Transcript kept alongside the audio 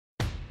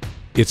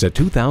It's a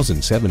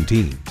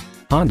 2017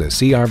 Honda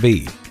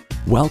CR-V.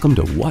 Welcome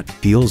to what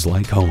feels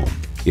like home.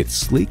 It's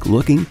sleek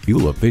looking,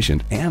 fuel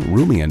efficient, and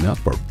roomy enough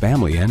for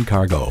family and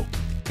cargo.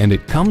 And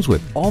it comes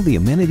with all the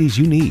amenities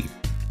you need.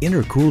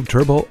 Intercooled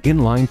turbo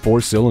inline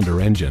 4-cylinder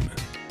engine,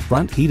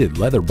 front heated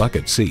leather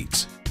bucket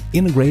seats,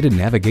 integrated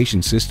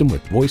navigation system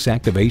with voice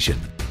activation,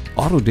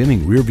 auto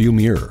dimming rear view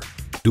mirror,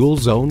 dual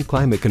zone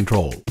climate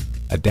control,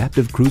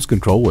 adaptive cruise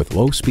control with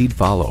low speed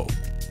follow,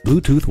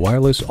 Bluetooth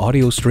wireless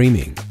audio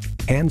streaming,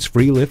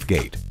 hands-free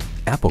liftgate,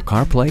 Apple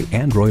CarPlay,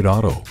 Android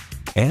Auto,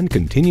 and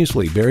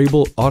continuously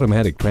variable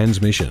automatic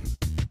transmission.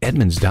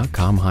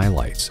 Edmunds.com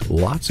highlights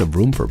lots of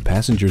room for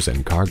passengers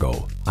and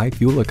cargo, high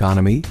fuel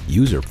economy,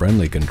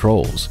 user-friendly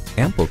controls,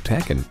 ample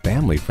tech and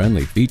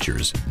family-friendly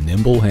features,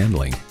 nimble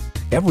handling.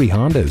 Every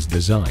Honda is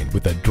designed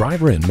with the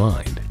driver in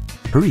mind.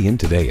 Hurry in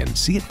today and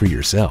see it for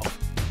yourself.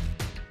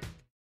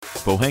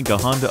 Pohanka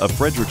Honda of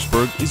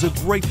Fredericksburg is a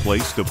great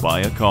place to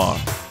buy a car.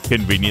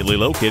 Conveniently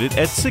located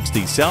at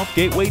 60 South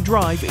Gateway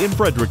Drive in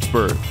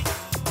Fredericksburg.